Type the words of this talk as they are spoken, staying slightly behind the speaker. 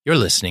You're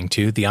listening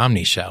to The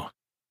Omni Show.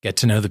 Get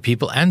to know the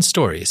people and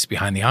stories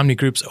behind the Omni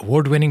Group's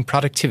award-winning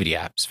productivity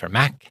apps for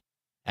Mac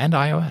and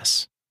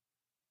iOS.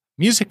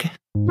 Music.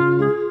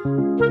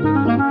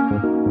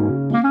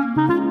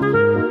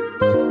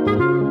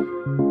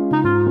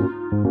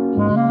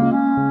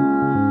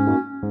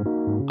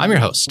 I'm your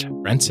host,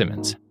 Brent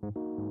Simmons.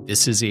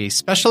 This is a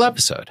special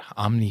episode.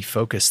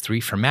 OmniFocus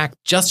 3 for Mac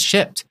just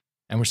shipped,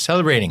 and we're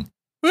celebrating.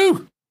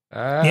 Woo!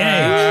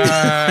 Yay!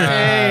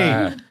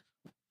 Hey!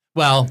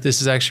 Well,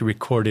 this is actually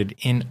recorded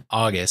in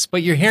August,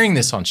 but you're hearing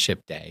this on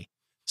ship day,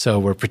 so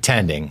we're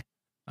pretending.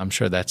 I'm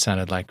sure that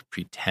sounded like a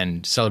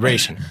pretend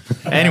celebration.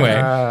 Anyway,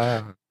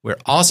 we're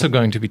also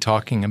going to be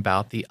talking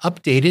about the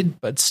updated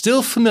but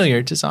still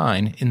familiar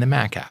design in the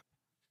Mac app.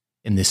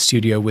 In this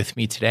studio with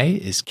me today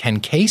is Ken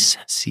Case,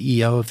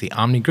 CEO of the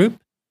Omni Group,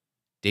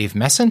 Dave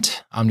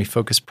Messent,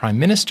 OmniFocus Prime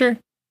Minister,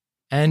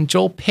 and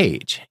Joel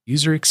Page,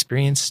 User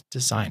Experience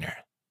Designer.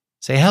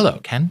 Say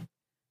hello, Ken.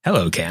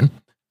 Hello, Ken.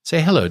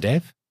 Say hello,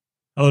 Dave.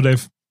 Hello,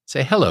 Dave.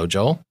 Say hello,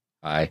 Joel.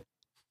 Hi.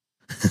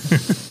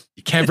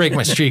 You can't break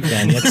my streak,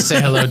 man. You have to say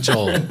hello,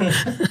 Joel.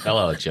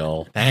 Hello,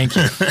 Joel. Thank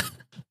you.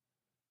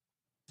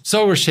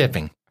 So we're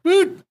shipping.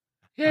 Woo!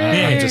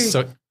 Yay! I'm just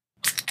so...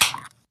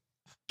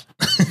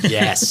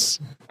 Yes.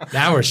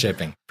 Now we're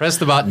shipping. Press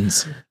the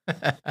buttons.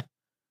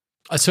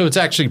 So it's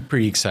actually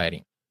pretty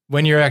exciting.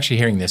 When you're actually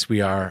hearing this,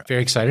 we are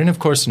very excited and, of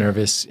course,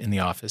 nervous in the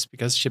office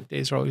because ship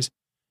days are always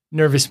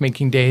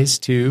nervous-making days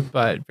too,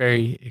 but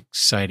very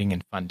exciting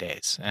and fun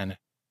days. And, of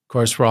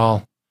course, we're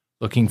all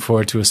looking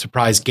forward to a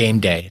surprise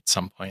game day at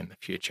some point in the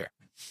future.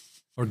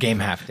 Or game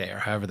half day, or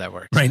however that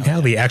works. Right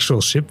now, the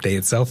actual ship day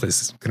itself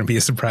is going to be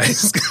a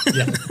surprise.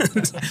 Yeah.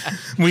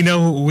 We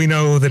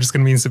know that it's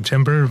going to be in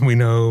September. We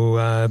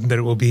know that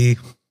it will be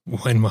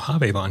when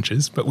Mojave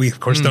launches, but we,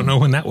 of course, don't know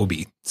when that will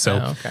be.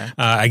 So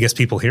I guess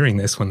people hearing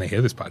this, when they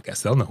hear this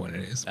podcast, they'll know when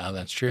it is. Oh,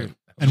 that's true.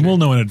 And we'll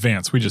know in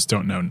advance. We just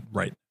don't know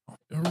right.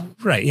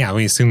 Right, yeah.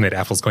 We assume that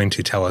Apple's going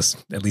to tell us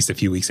at least a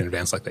few weeks in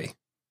advance like they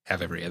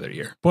have every other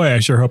year. Boy, I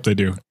sure hope they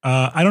do.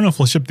 I don't know if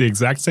we'll ship the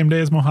exact same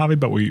day as Mojave,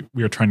 but we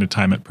are trying to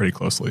time it pretty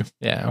closely.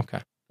 Yeah, okay.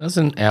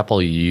 Doesn't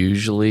Apple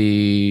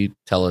usually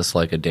tell us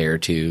like a day or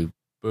two,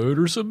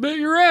 better submit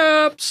your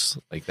apps,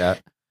 like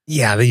that?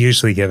 Yeah, they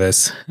usually give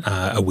us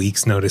a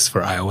week's notice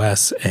for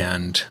iOS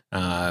and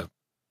a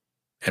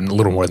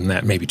little more than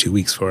that, maybe 2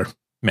 weeks for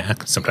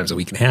Mac, sometimes a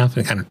week and a half,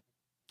 and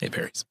it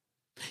varies.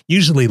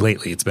 Usually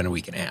lately it's been a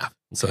week and a half,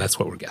 so that's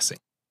what we're guessing.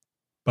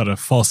 But a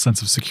false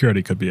sense of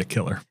security could be a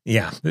killer.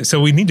 Yeah,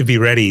 so we need to be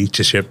ready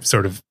to ship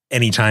sort of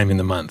any time in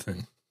the month,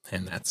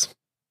 and that's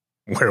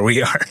where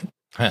we are.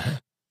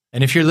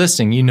 And if you're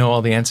listening, you know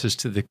all the answers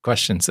to the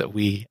questions that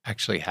we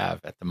actually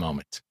have at the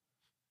moment.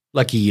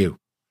 Lucky you.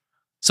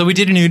 So we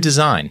did a new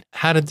design.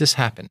 How did this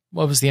happen?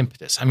 What was the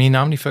impetus? I mean,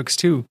 OmniFocus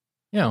 2,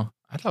 I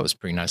thought it was a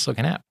pretty nice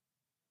looking app.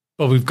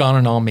 But we've gone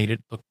and all made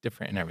it look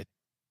different and everything.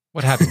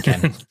 What happened,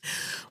 Ken?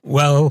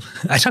 Well,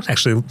 I talked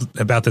actually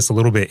about this a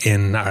little bit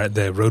in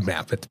the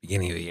roadmap at the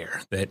beginning of the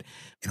year, that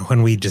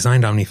when we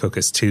designed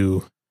OmniFocus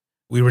 2,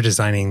 we were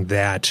designing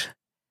that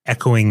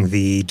echoing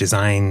the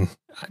design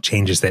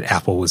changes that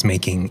Apple was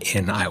making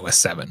in iOS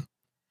 7.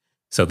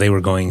 So they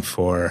were going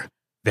for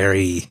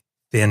very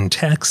thin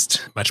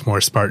text, much more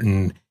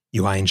Spartan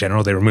UI in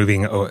general. They were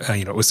moving,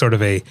 it was sort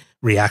of a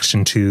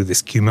reaction to the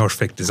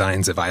skeuomorphic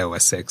designs of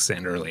iOS 6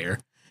 and earlier.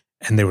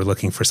 And they were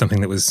looking for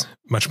something that was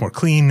much more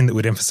clean and that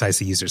would emphasize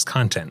the user's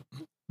content.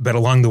 But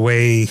along the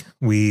way,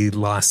 we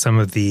lost some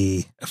of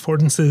the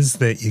affordances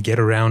that you get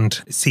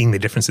around seeing the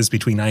differences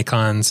between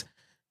icons,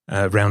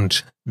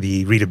 around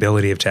the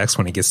readability of text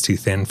when it gets too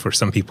thin for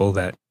some people.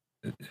 That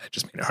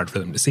just made it hard for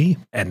them to see.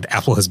 And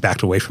Apple has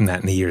backed away from that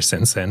in the years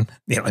since then.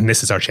 And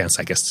this is our chance,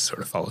 I guess, to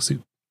sort of follow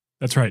suit.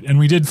 That's right. And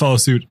we did follow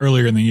suit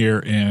earlier in the year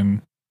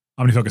in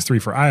OmniFocus 3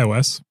 for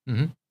iOS.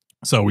 Mm-hmm.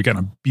 So we kind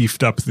of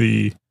beefed up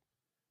the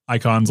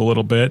icons a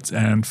little bit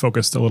and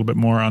focused a little bit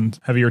more on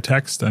heavier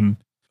text and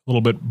a little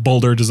bit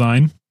bolder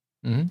design,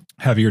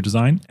 heavier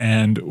design.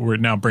 And we're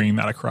now bringing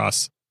that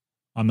across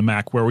on the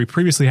Mac, where we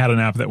previously had an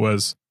app that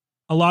was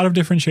a lot of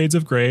different shades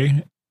of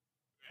gray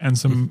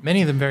and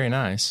many of them very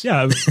nice.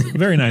 Yeah,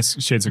 very nice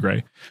shades of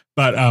gray.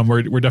 But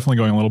we're definitely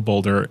going a little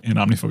bolder in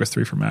OmniFocus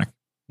 3 for Mac.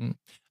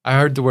 I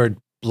heard the word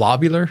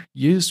blobular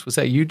used. Was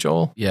that you,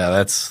 Joel? Yeah,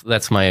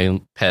 that's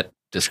my pet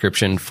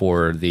description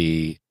for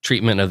the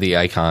treatment of the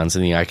icons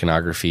and the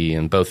iconography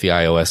in both the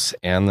iOS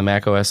and the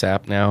macOS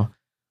app now.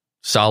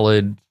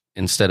 Solid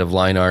instead of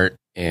line art,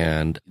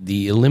 and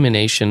the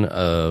elimination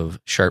of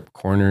sharp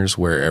corners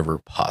wherever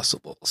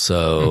possible.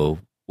 So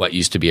what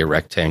used to be a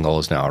rectangle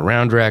is now a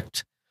round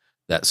rect,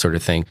 that sort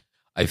of thing.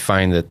 I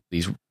find that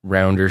these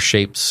rounder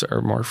shapes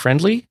are more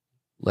friendly,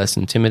 less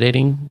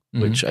intimidating,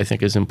 which I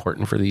think is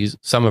important for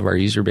some of our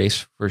user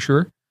base for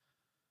sure.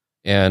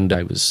 And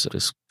I was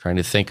just trying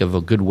to think of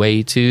a good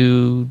way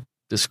to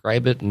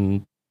describe it,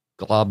 and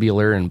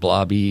globular and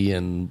blobby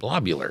and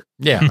blobular.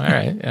 Yeah, all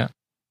right, yeah.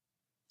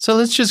 So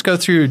let's just go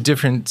through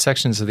different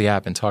sections of the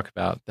app and talk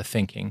about the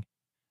thinking.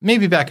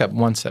 Maybe back up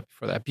one step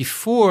before that.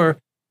 Before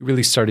you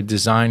really started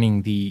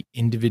designing the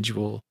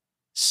individual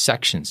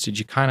sections. Did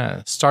you kind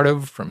of start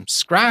over from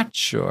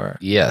scratch or?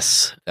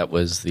 Yes, that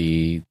was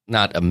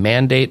not a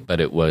mandate, but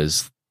it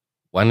was,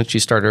 why don't you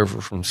start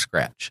over from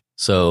scratch?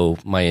 So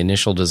my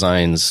initial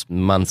designs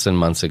months and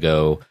months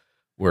ago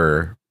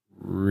were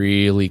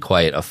really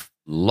quite a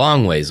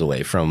long ways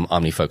away from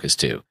OmniFocus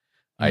 2.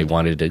 I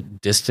wanted to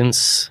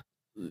distance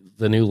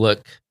the new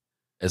look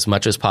as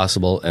much as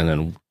possible. And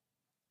then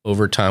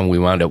over time, we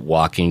wound up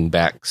walking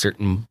back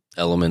certain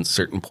elements,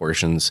 certain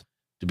portions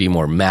to be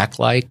more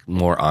Mac-like,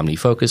 more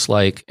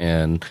OmniFocus-like.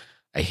 And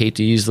I hate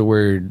to use the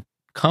word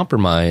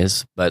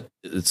compromise, but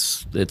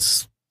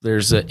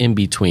there's an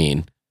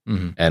in-between.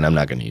 Mm-hmm. And I'm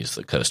not going to use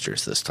the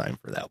coasters this time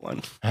for that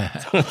one.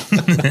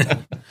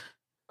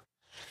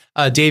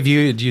 Dave,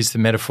 you had used the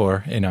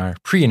metaphor in our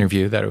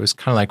pre-interview that it was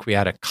kind of like we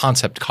had a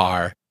concept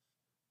car,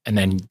 and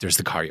then there's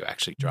the car you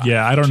actually drive.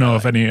 Yeah, I don't know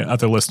if any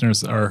other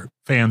listeners are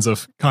fans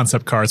of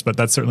concept cars, but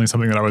that's certainly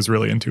something that I was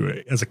really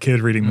into as a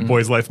kid, reading the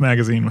Boys Life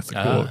magazine with the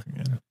cool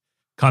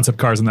concept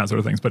cars and that sort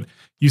of things. But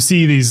you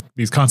see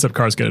these concept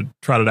cars get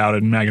trotted out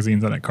in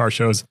magazines and at car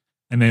shows,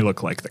 and they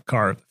look like the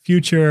car of the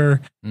future,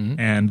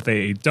 and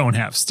they don't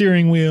have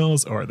steering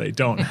wheels, or they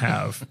don't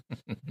have...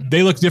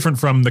 They look different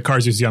from the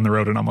cars you see on the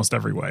road in almost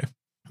every way.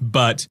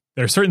 But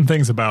there are certain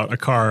things about a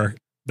car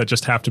that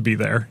just have to be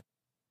there.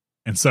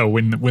 And so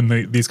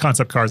when these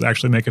concept cars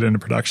actually make it into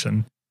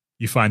production,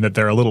 you find that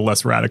they're a little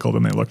less radical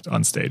than they looked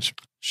on stage.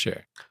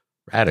 Sure.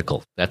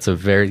 Radical. That's a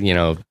very,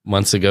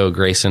 months ago,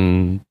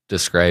 Grayson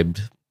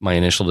described my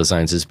initial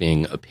designs as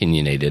being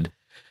opinionated,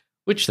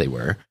 which they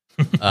were.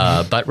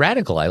 But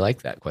radical, I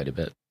like that quite a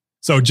bit.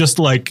 So just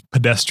like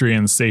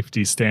pedestrian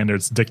safety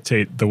standards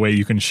dictate the way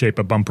you can shape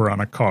a bumper on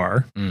a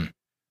car,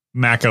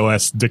 Mac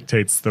OS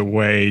dictates the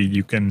way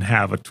you can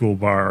have a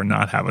toolbar or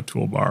not have a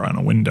toolbar on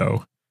a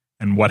window,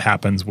 and what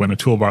happens when a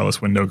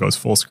toolbarless window goes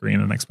full screen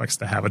and expects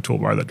to have a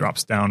toolbar that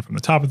drops down from the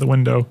top of the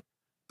window.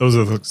 Those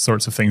are the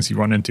sorts of things you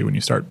run into when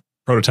you start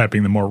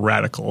prototyping the more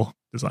radical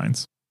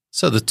designs.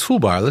 So the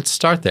toolbar, let's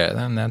start there.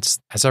 And that's,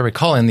 as I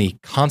recall, in the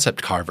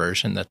concept car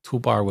version, the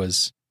toolbar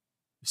was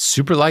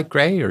super light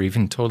gray or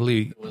even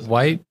totally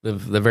white. The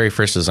very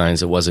first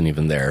designs, it wasn't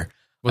even there.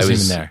 I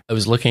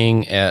was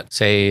looking at,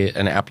 say,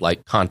 an app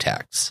like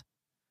Contacts,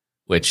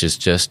 which is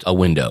just a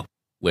window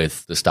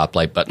with the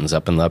stoplight buttons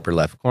up in the upper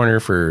left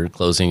corner for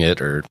closing it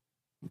or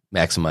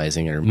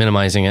maximizing or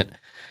minimizing it.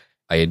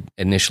 I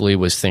initially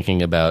was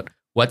thinking about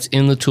what's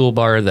in the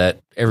toolbar that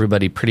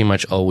everybody pretty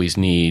much always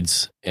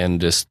needs,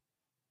 and just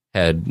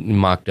had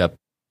mocked up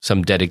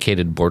some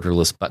dedicated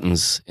borderless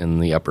buttons in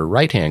the upper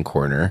right-hand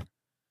corner.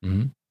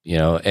 Mm-hmm.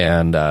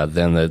 And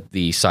then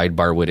the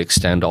sidebar would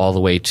extend all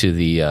the way to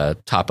the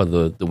top of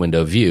the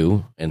window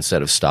view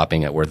instead of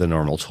stopping at where the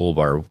normal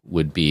toolbar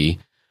would be.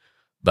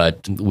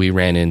 But we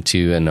ran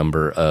into a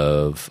number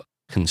of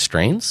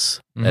constraints,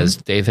 as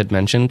Dave had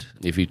mentioned.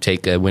 If you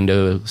take a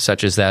window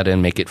such as that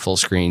and make it full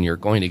screen, you're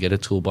going to get a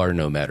toolbar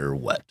no matter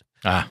what.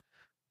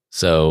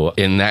 So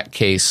in that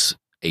case,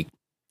 a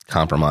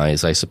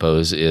compromise, I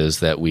suppose,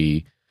 is that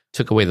we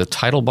took away the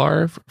title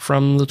bar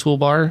from the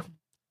toolbar.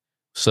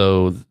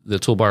 So the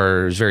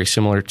toolbar is very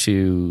similar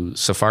to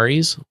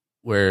Safari's,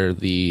 where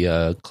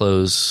the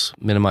close,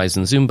 minimize,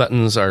 and zoom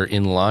buttons are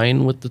in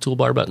line with the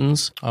toolbar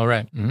buttons. All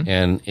right. Mm-hmm.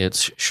 And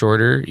it's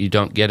shorter. You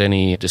don't get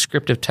any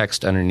descriptive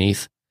text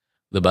underneath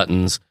the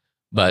buttons,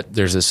 but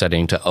there's a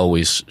setting to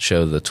always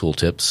show the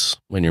tooltips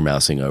when you're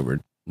mousing over,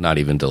 not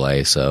even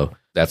delay. So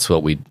that's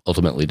what we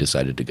ultimately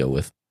decided to go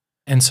with.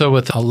 And so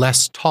with a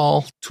less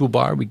tall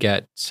toolbar, we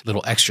get a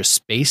little extra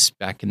space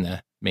back in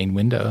the main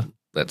window.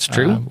 That's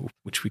true.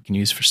 Which we can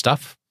use for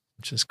stuff,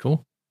 which is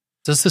cool.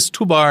 Does this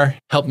toolbar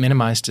help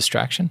minimize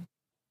distraction?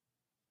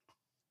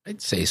 I'd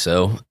say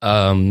so.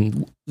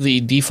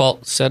 The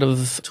default set of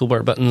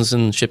toolbar buttons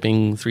in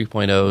Shipping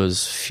 3.0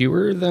 is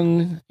fewer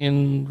than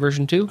in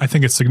version 2. I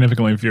think it's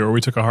significantly fewer.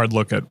 We took a hard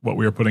look at what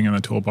we were putting in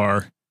the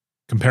toolbar,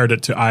 compared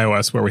it to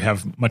iOS, where we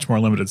have much more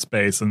limited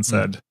space, and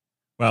said,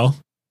 well,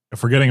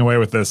 if we're getting away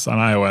with this on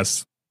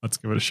iOS, let's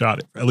give it a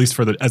shot, at least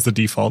as the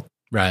default.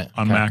 Right.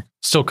 On Mac.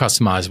 Still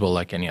customizable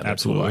like any other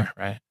Absolutely. toolbar,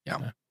 right?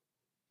 Yeah.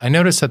 I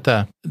noticed that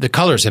the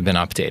colors have been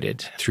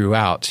updated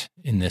throughout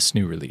in this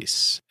new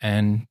release.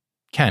 And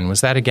Ken,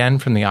 was that again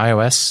from the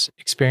iOS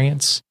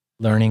experience?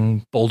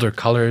 Learning bolder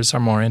colors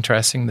are more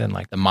interesting than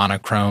like the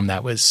monochrome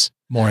that was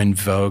more in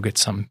vogue at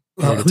some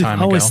time ago?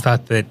 We've always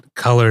thought that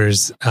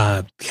colors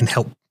can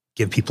help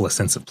give people a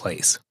sense of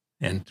place.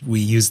 And we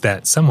used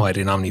that somewhat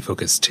in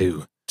OmniFocus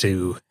 2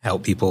 to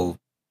help people.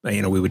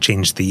 We would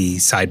change the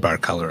sidebar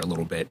color a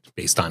little bit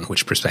based on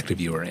which perspective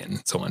you were in,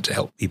 and so on, to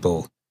help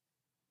people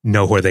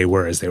know where they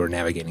were as they were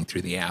navigating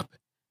through the app.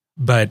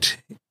 But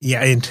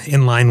yeah,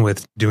 in line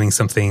with doing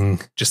something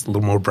just a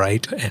little more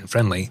bright and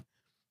friendly,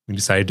 we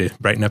decided to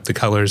brighten up the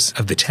colors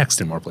of the text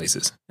in more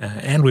places.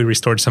 And we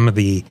restored some of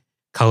the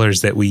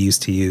colors that we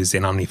used to use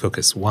in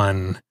OmniFocus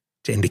 1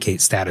 to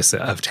indicate status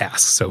of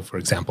tasks. So, for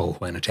example,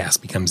 when a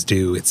task becomes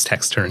due, its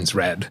text turns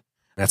red.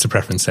 That's a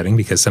preference setting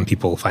because some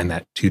people find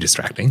that too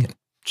distracting.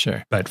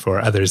 Sure. But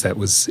for others, that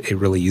was a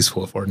really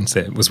useful affordance.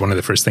 It was one of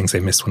the first things they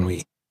missed when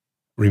we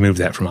removed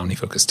that from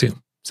OmniFocus 2.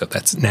 So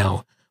that's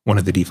now one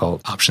of the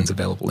default options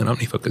available in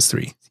OmniFocus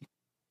 3.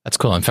 That's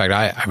cool. In fact,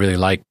 I really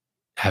like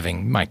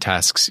having my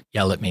tasks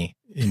yell at me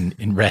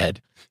in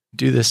red.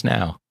 Do this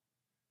now.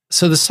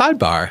 So the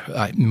sidebar,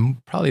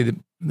 probably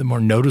the more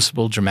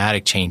noticeable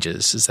dramatic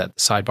changes is that the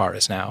sidebar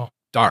is now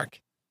dark.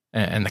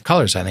 And the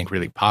colors, I think,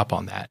 really pop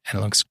on that. And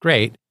it looks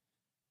great.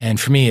 And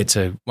for me, it's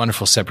a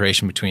wonderful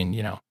separation between,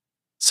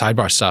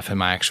 sidebar stuff and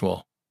my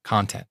actual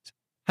content.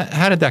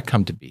 How did that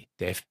come to be,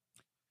 Dave?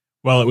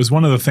 Well, it was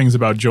one of the things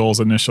about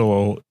Joel's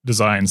initial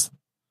designs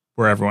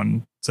where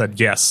everyone said,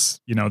 yes,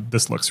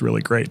 this looks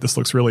really great. This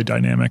looks really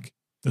dynamic.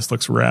 This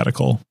looks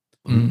radical.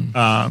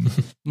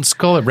 Let's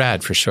call it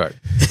rad for short.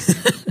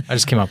 I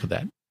just came up with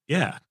that.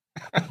 Yeah.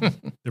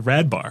 The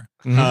rad bar.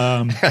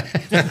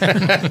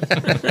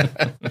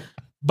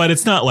 But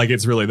it's not like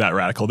it's really that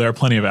radical. There are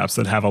plenty of apps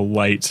that have a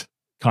light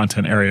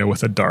content area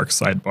with a dark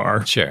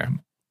sidebar. Sure.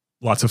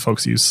 Lots of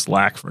folks use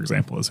Slack, for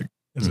example, as a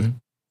and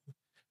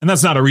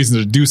that's not a reason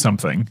to do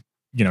something,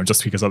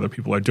 just because other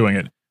people are doing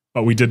it.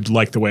 But we did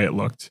like the way it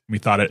looked. We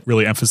thought it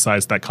really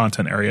emphasized that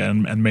content area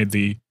and made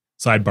the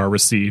sidebar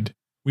recede.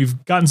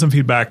 We've gotten some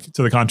feedback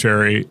to the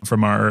contrary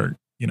from our,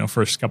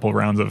 first couple of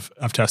rounds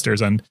of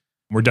testers, and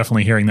we're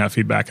definitely hearing that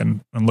feedback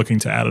and looking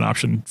to add an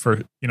option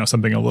for,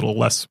 something a little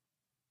less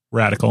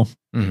radical.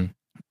 Mm-hmm.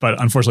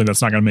 But unfortunately,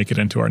 that's not going to make it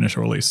into our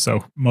initial release.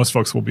 So most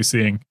folks will be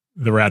seeing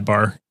the rad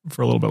bar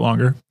for a little bit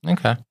longer.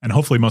 Okay. And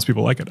hopefully most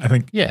people like it. I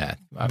think I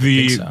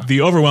think so.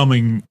 The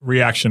overwhelming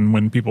reaction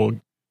when people,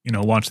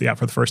 launch the app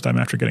for the first time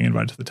after getting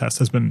invited to the test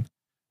has been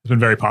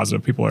very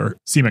positive. People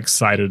seem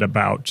excited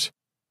about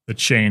the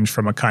change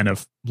from a kind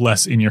of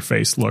less in your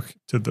face look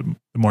to the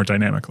more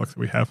dynamic look that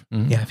we have.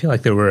 Mm-hmm. Yeah, I feel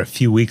like there were a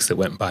few weeks that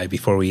went by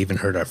before we even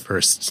heard our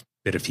first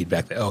bit of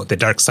feedback that, the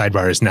dark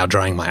sidebar is now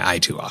drawing my eye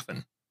too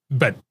often.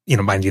 But,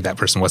 mind you, that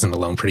person wasn't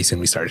alone. Pretty soon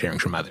we started hearing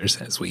from others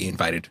as we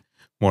invited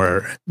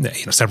more,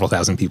 several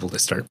thousand people to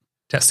start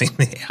testing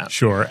the app.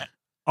 Sure.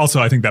 Also,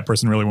 I think that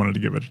person really wanted to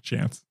give it a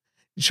chance.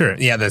 Sure.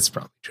 Yeah, that's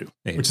probably true.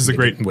 Which is a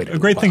great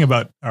thing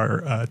about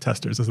our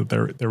testers is that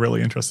they're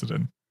really interested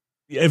in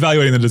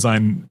evaluating the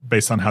design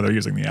based on how they're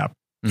using the app.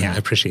 Yeah, I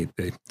appreciate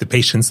the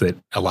patience that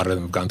a lot of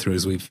them have gone through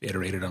as we've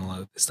iterated on a lot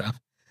of this stuff.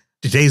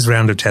 Today's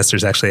round of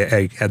testers, actually,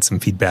 I had some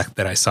feedback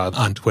that I saw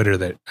on Twitter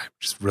that I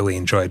just really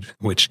enjoyed,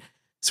 which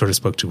sort of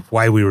spoke to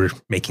why we were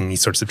making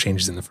these sorts of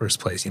changes in the first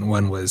place.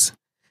 One was,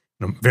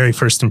 very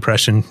first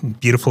impression,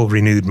 beautiful,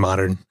 renewed,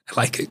 modern. I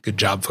like it. Good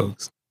job,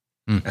 folks.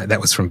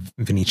 That was from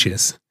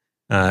Vinicius.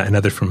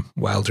 Another from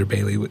Wilder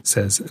Bailey, which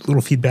says, a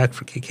little feedback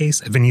for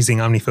KCase. I've been using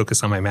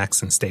OmniFocus on my Mac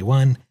since day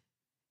one.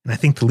 And I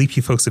think the leap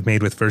you folks have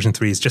made with version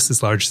 3 is just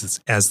as large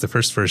as the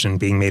first version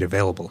being made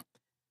available.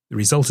 The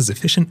result is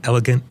efficient,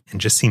 elegant,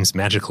 and just seems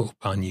magical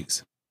upon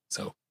use.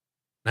 So,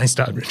 nice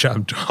job,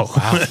 Joel.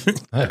 Wow.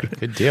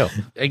 Good deal.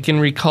 I can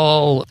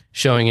recall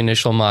showing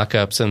initial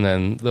mock-ups and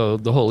then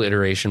the whole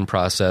iteration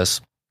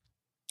process.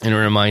 And it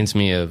reminds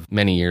me of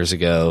many years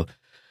ago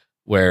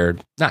where,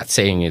 not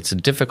saying it's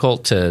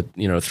difficult to,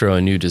 throw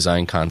a new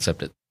design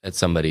concept at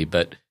somebody,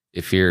 but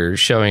if you're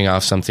showing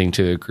off something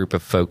to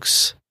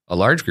a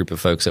large group of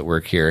folks at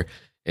work here,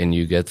 and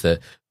you get the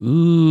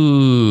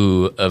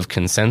ooh of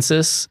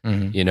consensus,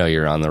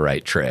 you're on the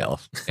right trail.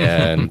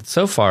 And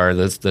so far,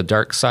 the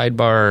dark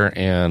sidebar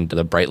and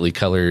the brightly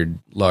colored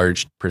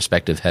large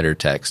perspective header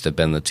text have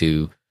been the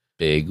two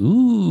big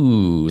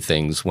ooh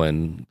things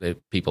when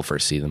people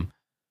first see them.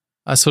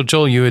 So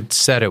Joel, you had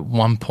said at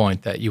one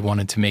point that you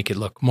wanted to make it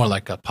look more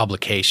like a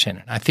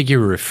publication. I think you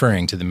were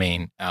referring to the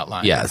main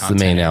outline. Yeah, it's the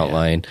main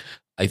outline.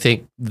 I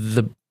think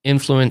the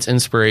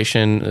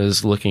inspiration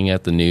is looking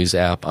at the news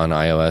app on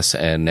iOS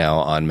and now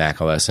on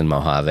macOS and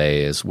Mojave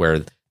is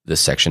where the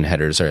section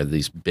headers are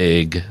these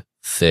big,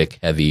 thick,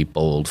 heavy,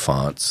 bold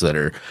fonts that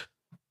are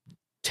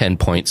 10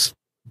 points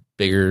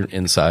bigger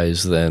in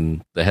size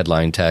than the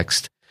headline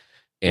text.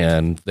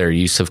 And their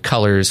use of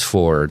colors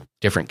for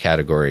different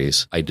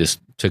categories. I just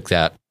took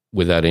that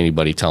without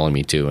anybody telling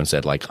me to and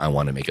said, I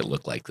want to make it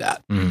look like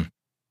that.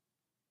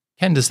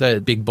 Ken, does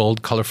that big,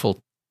 bold, colorful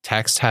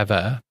text have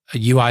a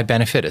UI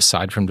benefit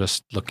aside from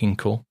just looking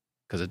cool?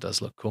 Because it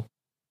does look cool.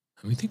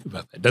 Let me think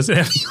about that. Does it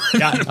have UI?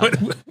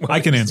 Yeah, I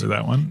can answer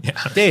that one.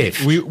 Yeah.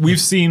 Dave.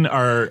 We've seen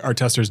our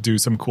testers do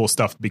some cool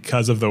stuff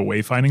because of the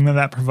wayfinding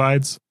that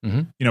provides.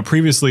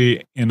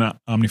 Previously in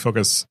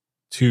OmniFocus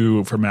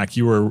 2 for Mac,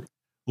 you were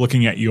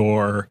looking at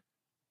your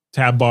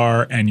tab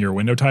bar and your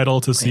window title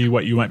to see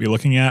what you might be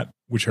looking at,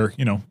 which are,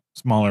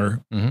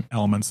 smaller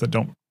elements that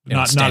don't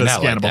not as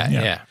scannable. Like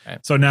yeah.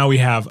 Right. So now we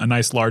have a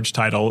nice large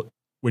title,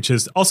 which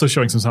is also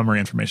showing some summary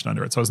information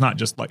under it. So it's not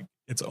just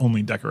it's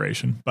only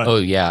decoration.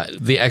 But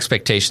the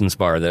expectations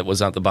bar that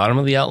was at the bottom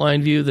of the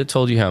outline view that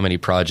told you how many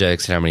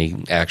projects and how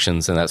many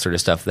actions and that sort of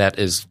stuff, that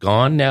is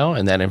gone now,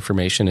 and that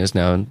information is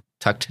now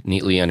tucked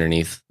neatly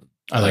underneath.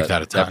 I like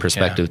that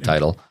perspective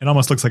title. It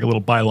almost looks like a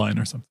little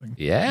byline or something.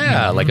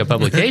 Yeah, like a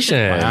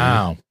publication.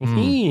 Wow.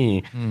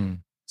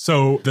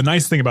 So the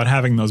nice thing about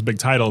having those big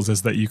titles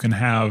is that you can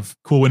have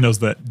cool windows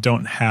that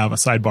don't have a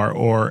sidebar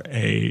or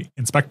a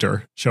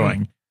inspector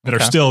showing. that are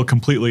still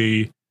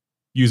completely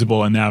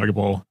usable and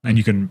navigable. And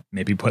you can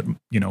maybe put,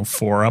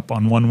 4 up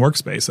on one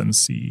workspace and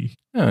see.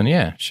 Oh,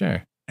 yeah,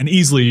 sure. And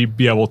easily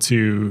be able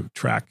to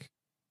track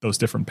those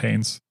different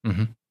panes.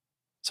 Mm-hmm.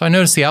 So I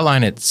noticed the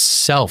outline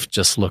itself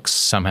just looks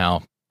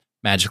somehow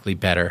magically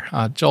better.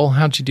 Joel,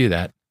 how'd you do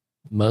that?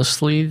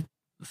 Mostly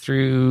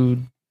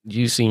through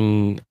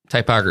using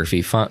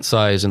typography, font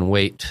size, and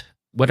weight.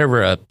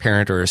 Whatever a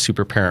parent or a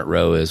super parent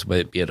row is,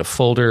 whether it be a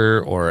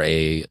folder or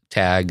a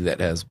tag that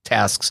has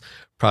tasks,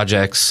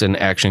 projects, and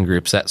action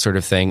groups, that sort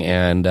of thing,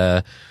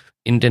 and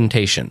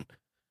indentation,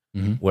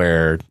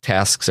 where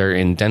tasks are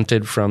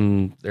indented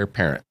from their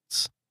parents.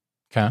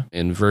 Okay.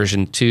 In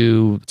version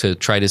 2, to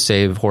try to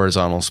save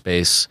horizontal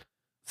space,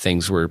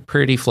 things were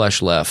pretty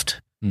flush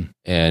left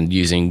and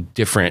using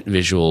different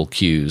visual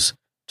cues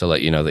to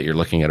let you know that you're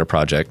looking at a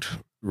project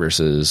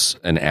versus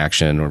an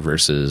action or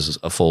versus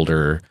a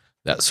folder,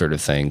 that sort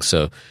of thing.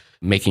 So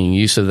making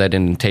use of that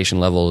indentation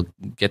level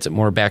gets it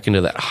more back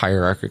into that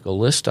hierarchical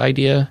list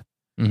idea.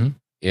 Mm-hmm.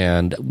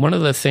 And one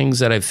of the things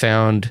that I've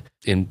found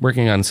in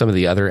working on some of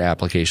the other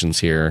applications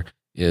here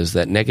is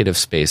that negative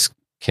space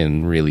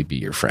can really be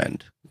your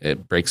friend.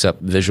 It breaks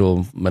up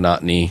visual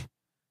monotony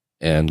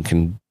and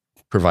can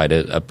provide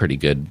a pretty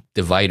good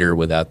divider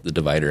without the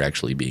divider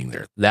actually being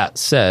there. That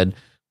said,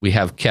 we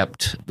have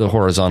kept the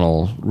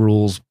horizontal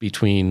rules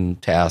between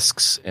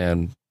tasks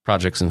and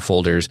projects and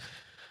folders,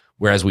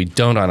 whereas we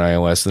don't on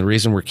iOS. And the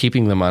reason we're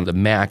keeping them on the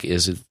Mac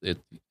is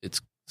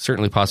it's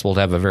certainly possible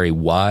to have a very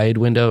wide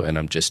window, and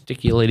I'm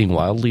gesticulating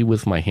wildly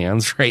with my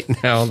hands right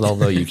now,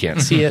 although you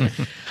can't see it.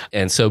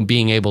 And so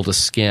being able to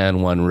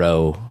scan one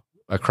row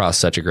across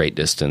such a great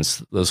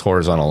distance, those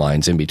horizontal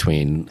lines in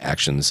between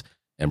actions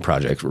and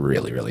projects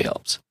really, really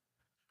helps.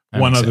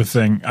 One other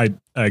thing, I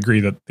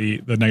agree that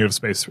the negative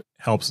space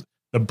helps.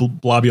 The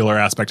blobular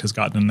aspect has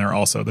gotten in there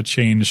also. The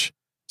change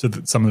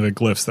to some of the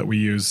glyphs that we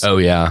use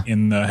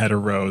in the header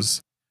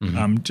rows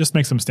just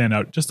makes them stand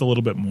out just a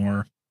little bit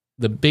more.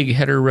 The big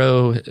header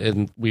row,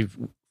 and we've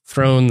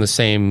thrown the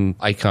same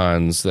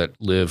icons that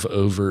live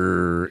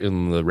over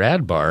in the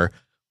rad bar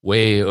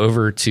way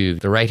over to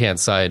the right-hand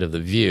side of the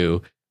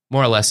view,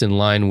 more or less in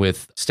line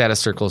with status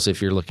circles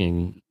if you're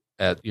looking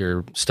at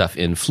your stuff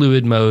in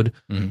fluid mode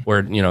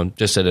or,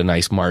 just at a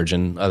nice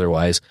margin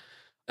otherwise.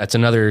 That's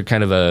another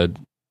kind of a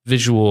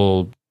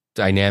visual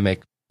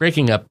dynamic,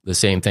 breaking up the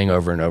same thing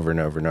over and over and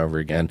over and over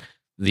again.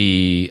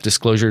 The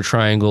disclosure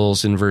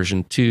triangles in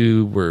version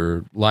 2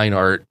 were line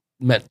art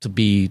meant to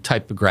be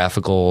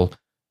typographical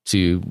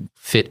to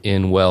fit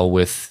in well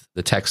with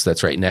the text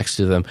that's right next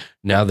to them.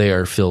 Now they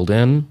are filled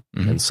in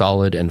and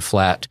solid and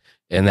flat.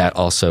 And that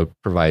also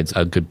provides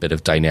a good bit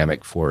of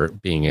dynamic for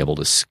being able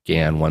to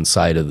scan one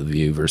side of the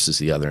view versus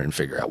the other and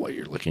figure out what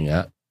you're looking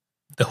at.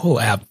 The whole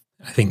app,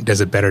 I think, does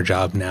a better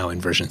job now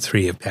in version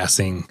 3 of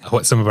passing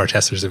what some of our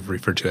testers have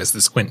referred to as the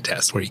squint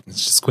test, where you can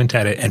just squint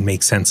at it and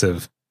make sense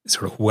of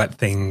sort of what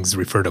things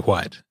refer to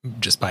what,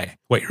 just by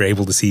what you're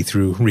able to see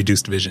through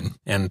reduced vision.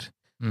 And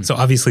so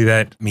obviously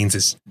that means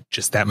it's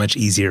just that much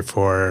easier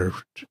for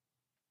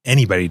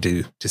anybody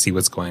to see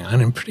what's going on,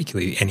 and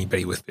particularly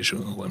anybody with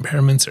visual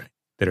impairments or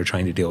that are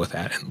trying to deal with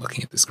that and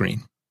looking at the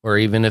screen. Or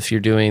even if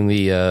you're doing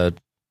the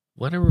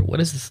what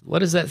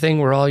is that thing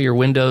where all your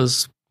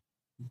windows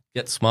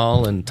get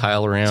small and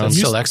tile around? So it's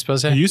still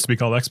expose? It used to be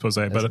called expose,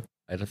 but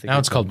I don't think now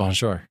it's called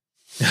bonjour.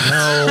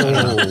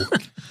 No.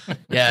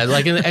 Yeah,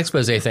 like in the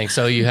expose thing.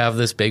 So you have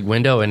this big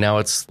window, and now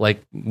it's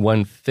like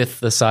 1/5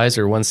 the size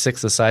or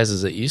 1/6 the size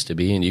as it used to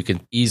be, and you can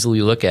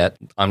easily look at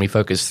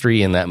OmniFocus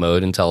 3 in that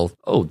mode and tell,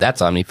 oh,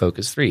 that's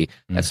OmniFocus 3.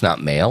 That's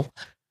not male.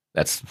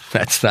 That's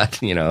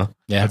not,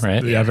 Yeah,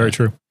 right. Yeah, very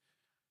true.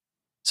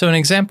 So an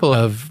example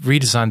of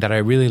redesign that I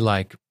really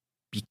like,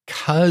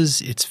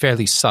 because it's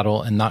fairly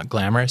subtle and not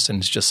glamorous, and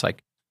it's just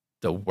like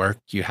the work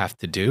you have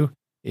to do,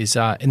 is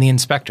in the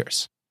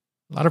inspectors.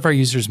 A lot of our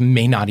users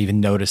may not even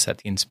notice that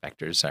the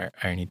inspectors are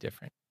any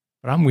different.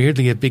 But I'm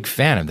weirdly a big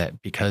fan of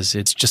that because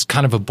it's just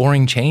kind of a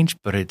boring change,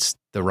 but it's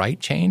the right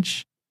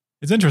change.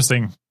 It's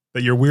interesting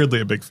that you're weirdly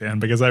a big fan,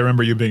 because I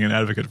remember you being an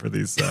advocate for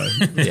these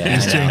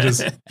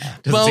changes.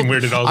 Doesn't seem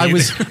weird at all.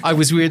 I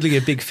was weirdly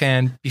a big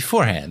fan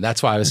beforehand.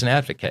 That's why I was an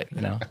advocate,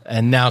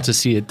 And now to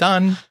see it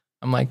done,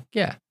 I'm like,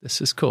 yeah,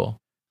 this is cool.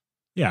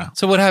 Yeah.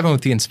 So what happened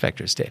with the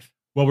inspectors, Dave?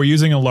 Well, we're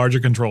using a larger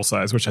control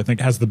size, which I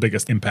think has the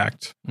biggest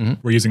impact.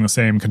 We're using the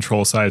same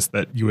control size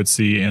that you would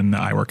see in the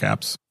iWork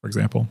apps, for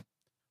example.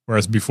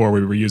 Whereas before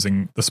we were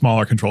using the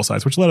smaller control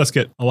size, which let us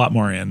get a lot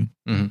more in.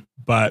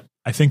 But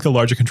I think the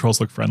larger controls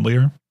look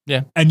friendlier.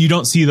 Yeah. And you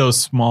don't see those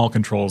small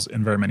controls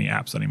in very many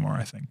apps anymore,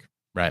 I think.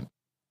 Right.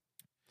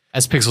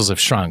 As pixels have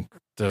shrunk,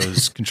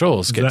 those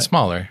controls get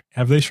smaller.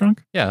 Have they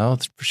shrunk? Yeah, well,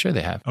 for sure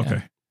they have.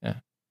 Okay. Yeah.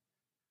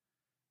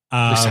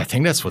 At least I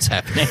think that's what's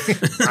happening.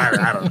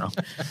 I don't know.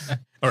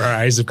 Or our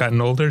eyes have gotten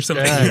older or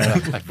something.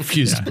 I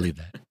refuse to believe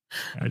that.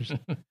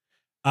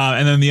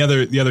 And then the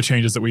other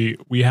changes that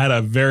we had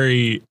a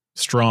very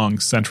strong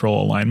central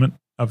alignment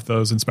of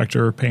those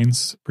inspector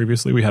panes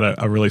previously. We had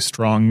a really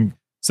strong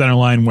center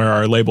line where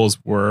our labels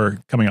were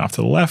coming off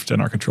to the left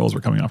and our controls were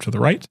coming off to the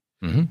right.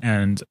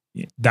 And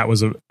that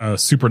was a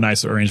super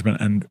nice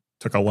arrangement and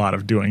took a lot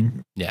of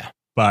doing. Yeah.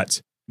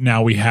 But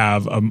now we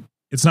have,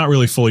 it's not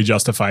really fully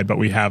justified, but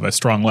we have a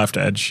strong left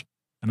edge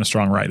and a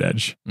strong right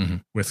edge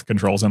with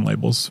controls and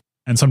labels.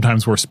 And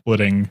sometimes we're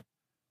splitting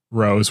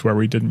rows where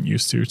we didn't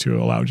used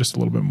to allow just a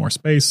little bit more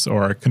space,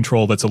 or a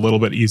control that's a little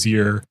bit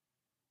easier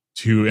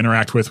to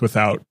interact with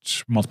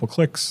without multiple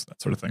clicks,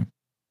 that sort of thing.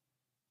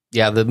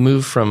 Yeah, the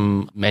move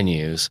from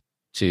menus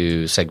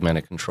to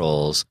segmented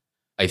controls,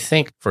 I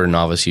think for a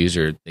novice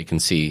user, they can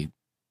see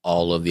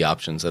all of the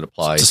options that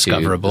apply to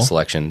the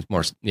selection.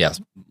 A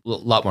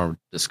lot more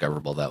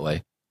discoverable that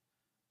way.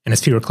 And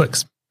it's fewer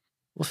clicks.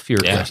 Well, fewer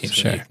clicks.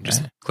 Sure.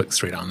 Just click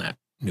straight on that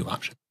new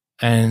option.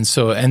 And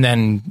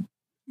then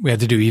we had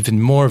to do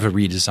even more of a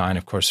redesign,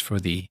 of course, for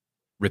the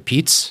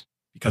repeats,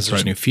 because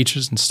there's new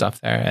features and stuff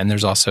there. And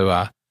there's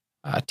also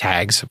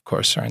tags, of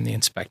course, are in the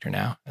inspector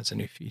now as a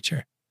new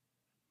feature.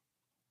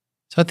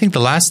 So I think the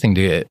last thing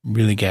to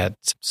really get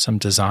some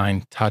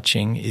design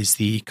touching is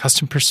the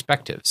custom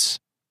perspectives,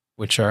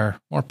 which are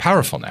more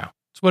powerful now.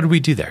 So what did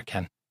we do there,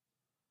 Ken?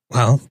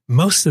 Well,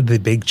 most of the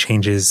big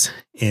changes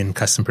in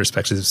custom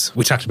perspectives,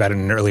 we talked about in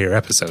an earlier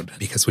episode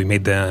because we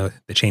made the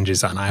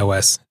changes on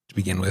iOS to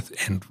begin with.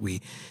 And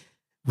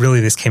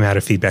this came out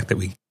of feedback that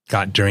we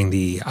got during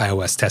the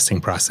iOS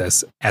testing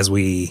process as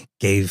we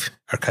gave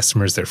our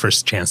customers their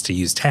first chance to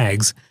use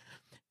tags.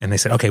 And they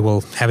said, okay,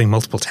 well, having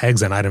multiple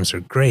tags on items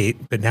are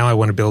great, but now I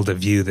want to build a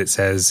view that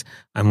says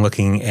I'm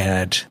looking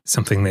at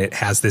something that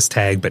has this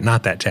tag, but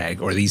not that tag,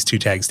 or these two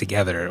tags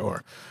together,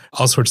 or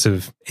all sorts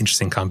of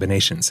interesting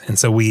combinations. And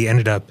so we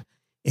ended up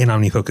in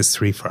OmniFocus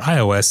 3 for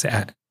iOS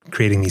at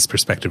creating these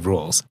perspective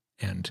rules.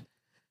 And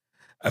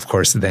of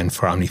course, then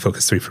for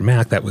OmniFocus 3 for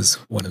Mac, that was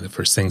one of the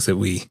first things that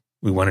we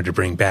wanted to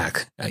bring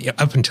back.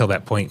 Up until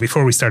that point,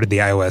 before we started the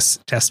iOS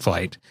test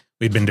flight,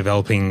 we'd been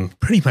developing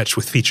pretty much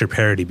with feature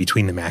parity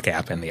between the Mac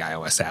app and the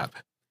iOS app.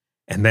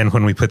 And then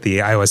when we put the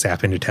iOS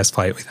app into test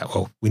flight, we thought,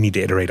 well, we need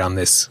to iterate on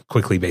this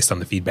quickly based on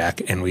the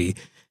feedback. And we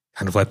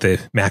kind of let the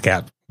Mac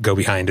app go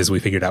behind as we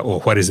figured out,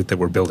 well, what is it that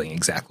we're building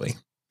exactly?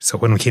 So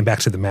when we came back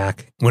to the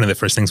Mac, one of the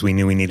first things we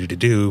knew we needed to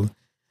do,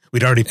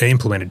 we'd already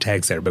implemented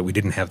tags there, but we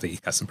didn't have the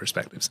custom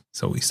perspectives.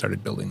 So we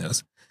started building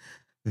those.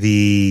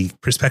 The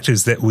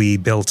perspectives that we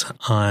built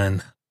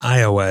on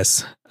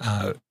iOS,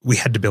 we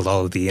had to build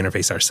all of the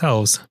interface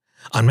ourselves.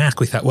 On Mac,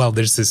 we thought, well,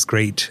 there's this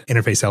great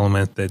interface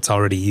element that's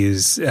already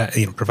used,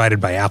 provided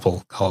by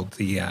Apple called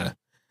the,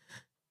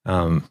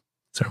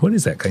 what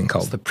is that thing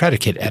called? It's the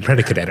predicate editor. The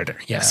predicate editor,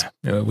 yes.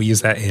 Yeah. We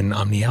use that in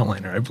Omni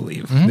Outliner, I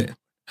believe,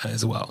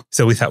 as well.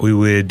 So we thought we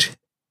would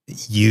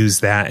use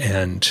that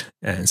and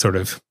sort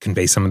of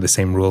convey some of the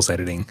same rules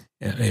editing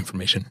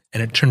information.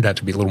 And it turned out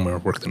to be a little more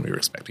work than we were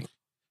expecting.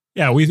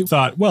 Yeah, we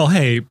thought, well,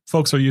 hey,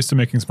 folks are used to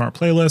making smart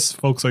playlists.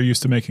 Folks are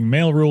used to making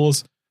mail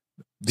rules.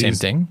 Same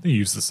thing. They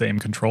use the same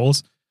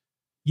controls.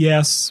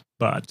 Yes,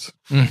 but.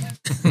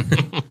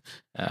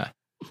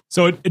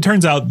 So it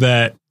turns out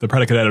that the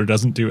predicate editor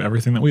doesn't do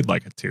everything that we'd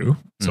like it to.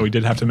 So we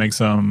did have to make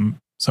some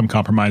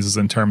compromises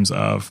in terms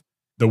of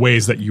the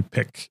ways that you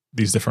pick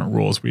these different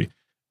rules. We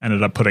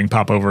ended up putting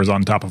popovers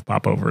on top of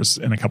popovers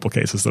in a couple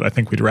cases that I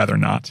think we'd rather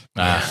not.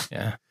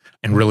 Yeah.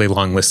 And really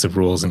long lists of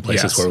rules in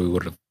places where we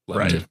would have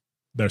loved to.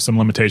 There's some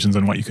limitations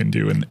in what you can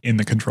do in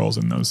the controls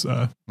in those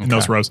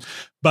rows.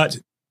 But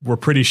we're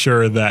pretty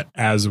sure that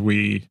as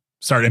we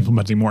start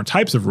implementing more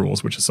types of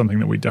rules, which is something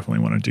that we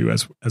definitely want to do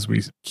as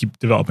we keep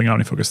developing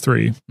OmniFocus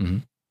 3,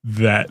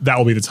 that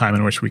will be the time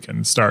in which we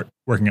can start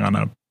working on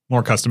a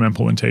more custom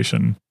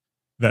implementation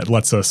that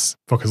lets us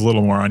focus a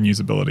little more on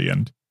usability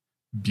and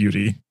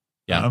beauty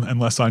and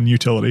less on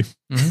utility.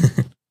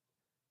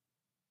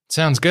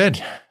 Sounds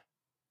good.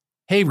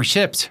 Hey, we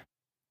shipped.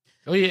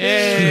 Oh,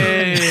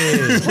 yay.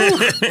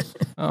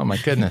 Oh, my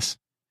goodness.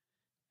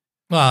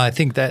 Well, I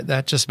think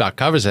that just about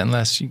covers it,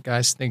 unless you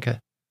guys think of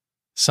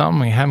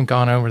something we haven't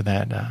gone over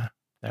that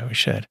we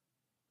should.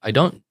 I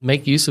don't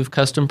make use of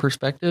custom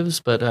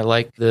perspectives, but I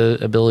like the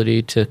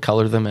ability to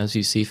color them as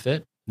you see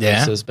fit. Yeah,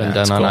 this has been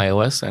done on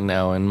iOS and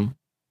now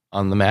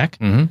on the Mac.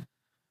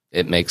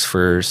 It makes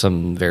for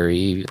some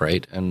very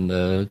bright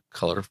and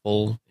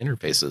colorful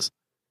interfaces.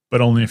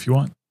 But only if you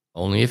want.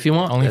 Only if you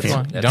want. Only if you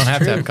want. You don't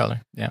have to have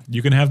color. Yeah.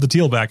 You can have the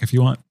teal back if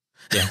you want.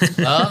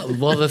 Yeah.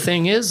 Well, the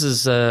thing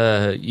is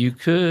you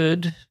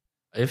could,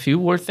 if you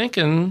were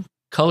thinking,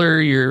 color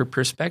your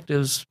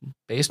perspectives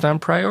based on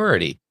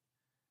priority.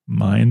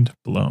 Mind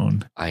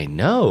blown. I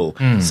know.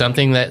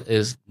 Something that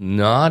is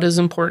not as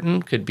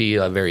important could be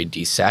a very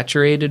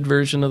desaturated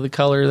version of the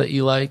color that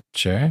you like.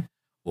 Sure.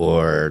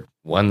 Or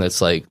one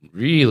that's like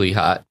really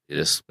hot. You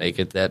just make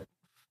it that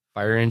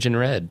fire engine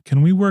red.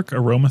 Can we work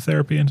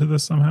aromatherapy into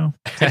this somehow?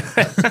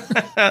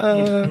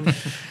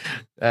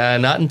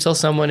 Not until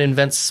someone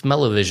invents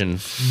smell-o-vision.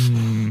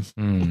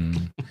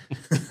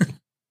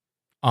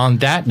 On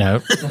that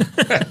note,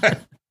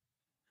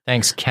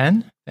 thanks,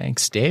 Ken.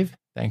 Thanks, Dave.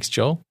 Thanks,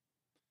 Joel.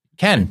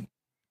 Ken,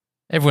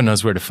 everyone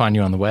knows where to find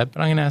you on the web,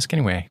 but I'm going to ask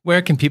anyway.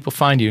 Where can people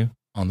find you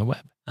on the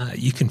web?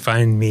 You can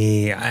find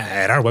me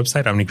at our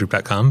website,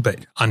 omnigroup.com,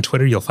 but on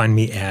Twitter, you'll find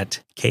me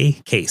at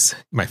KCase,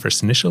 my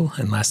first initial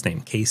and last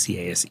name,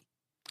 KCASE.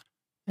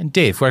 And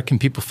Dave, where can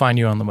people find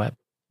you on the web?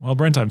 Well,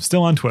 Brent, I'm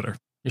still on Twitter.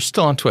 You're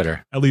still on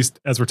Twitter. At least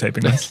as we're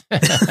taping this,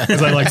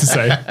 as I like to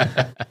say.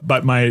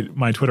 But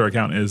my Twitter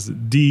account is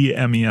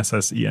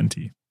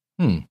DMESSENT.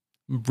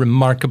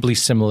 Remarkably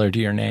similar to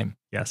your name.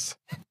 Yes.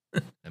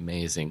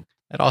 Amazing.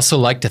 I'd also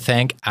like to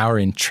thank our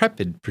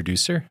intrepid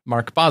producer,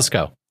 Mark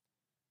Bosco.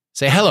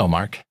 Say hello,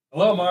 Mark.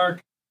 Hello,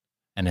 Mark.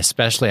 And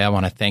especially I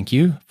want to thank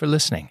you for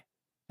listening.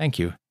 Thank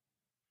you.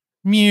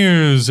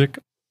 Music.